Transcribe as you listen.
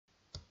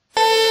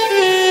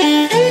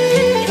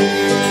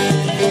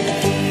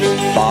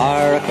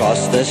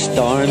the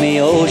stormy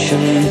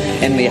ocean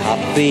in me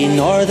happy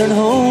northern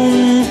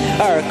home.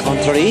 Our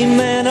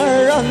countrymen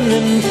are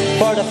running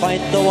for to fight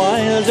the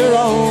wilds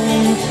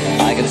around.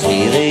 I can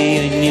see the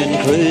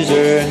Union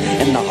cruiser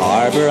in the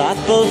harbour at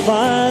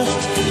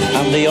Belfast,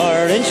 and the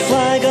orange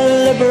flag of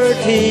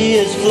liberty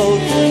is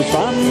floating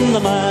from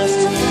the mast.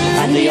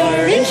 And the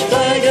orange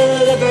flag of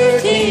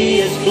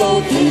liberty is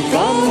floating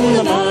from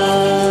the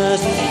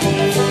mast.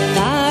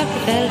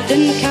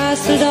 Felton,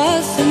 Castle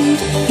Dawson,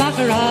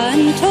 Maghera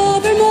and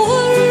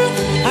Tobermore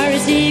are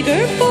as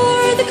eager for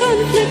the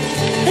conflict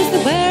as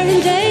the wearing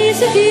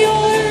days of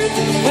yore,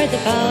 where the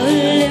foul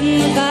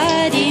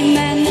Limavady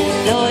men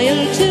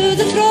loyal to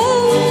the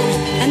throne,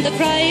 and the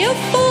cry of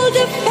bold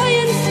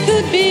defiance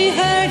could be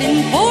heard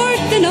in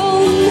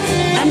Portganone.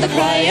 And the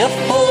cry of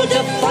bold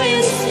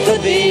defiance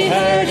could be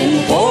heard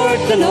in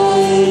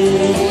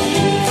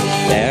Portganone.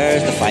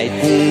 There's the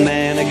fighting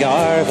men of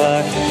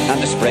Garva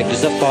and the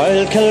sprigs of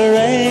Foyle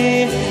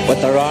Kilray,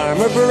 with their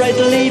armour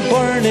brightly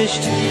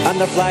burnished and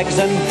their flags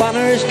and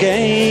banners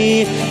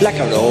gay, like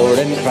a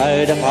roaring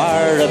crowd of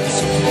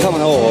Arabs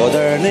coming o'er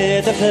their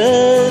native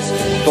hills.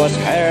 'Twas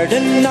heard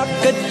in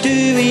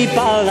Knockadooey,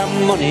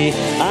 Ballymoney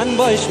and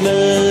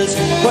Bushmills.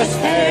 'Twas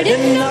heard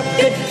in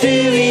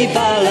Knockadooey,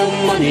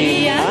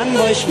 Ballymoney and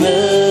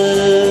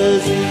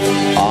Bushmills.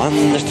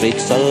 On the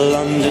streets of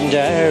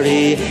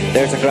Londonderry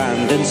there's a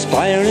grand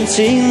inspiring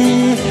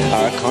scene.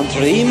 Our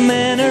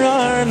countrymen are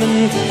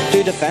arming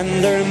to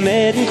defend their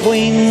maiden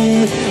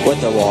queen, with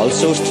the walls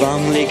so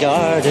strongly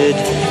guarded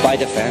by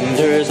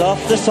defenders of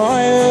the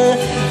soil,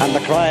 and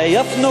the cry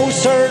of no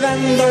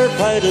surrender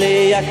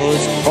proudly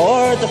echoes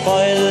o'er the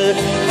foil.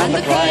 And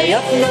the cry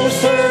of no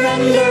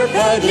surrender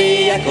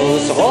proudly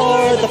echoes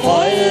o'er the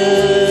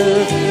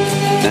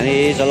foil.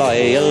 Many's a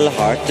loyal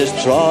heart is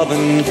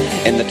throbbing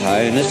in the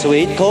town of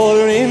Sweet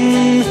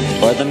Coleraine,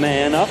 where the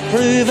men of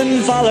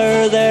proven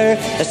valour there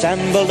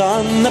assembled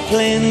on the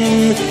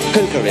plain.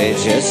 Cool,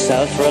 courageous,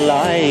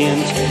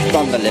 self-reliant,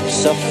 from the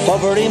lips of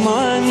every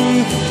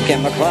man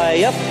came a cry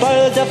of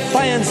bold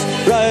defiance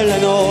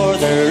rolling o'er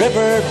the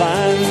river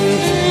van.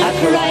 A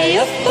cry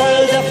of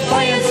bold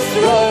defiance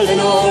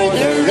rolling o'er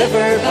the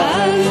river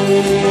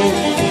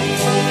van.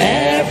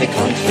 Every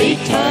country,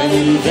 town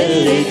and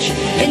village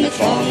in the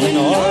thronging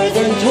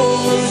northern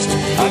toast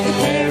are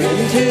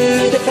preparing to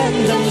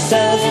defend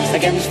themselves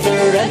against the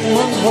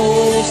Redmond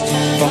host.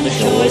 From the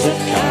shores of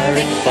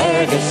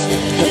Carrickfergus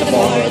to the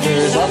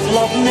borders of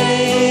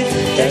Loughney,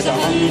 there's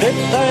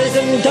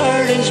 100,000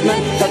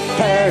 Orangemen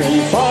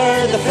preparing for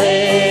the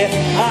fray.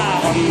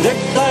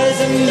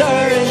 100,000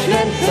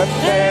 Orangemen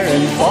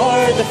preparing for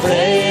the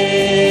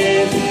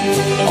fray.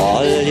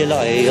 All you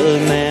loyal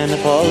men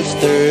of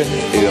Ulster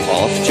who have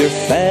oft your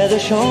feather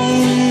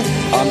shone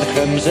on the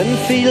crimson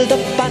field of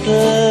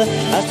battle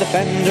as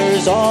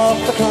defenders of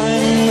the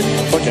crown,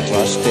 put your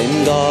trust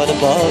in God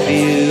above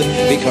you,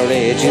 be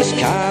courageous,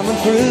 calm and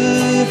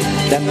true.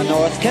 Then the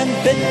North can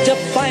bid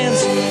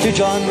defiance to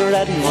John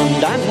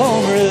Redmond and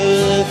Home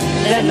Rule.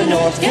 Then the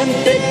North can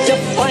bid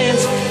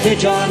defiance to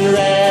John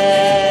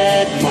Redmond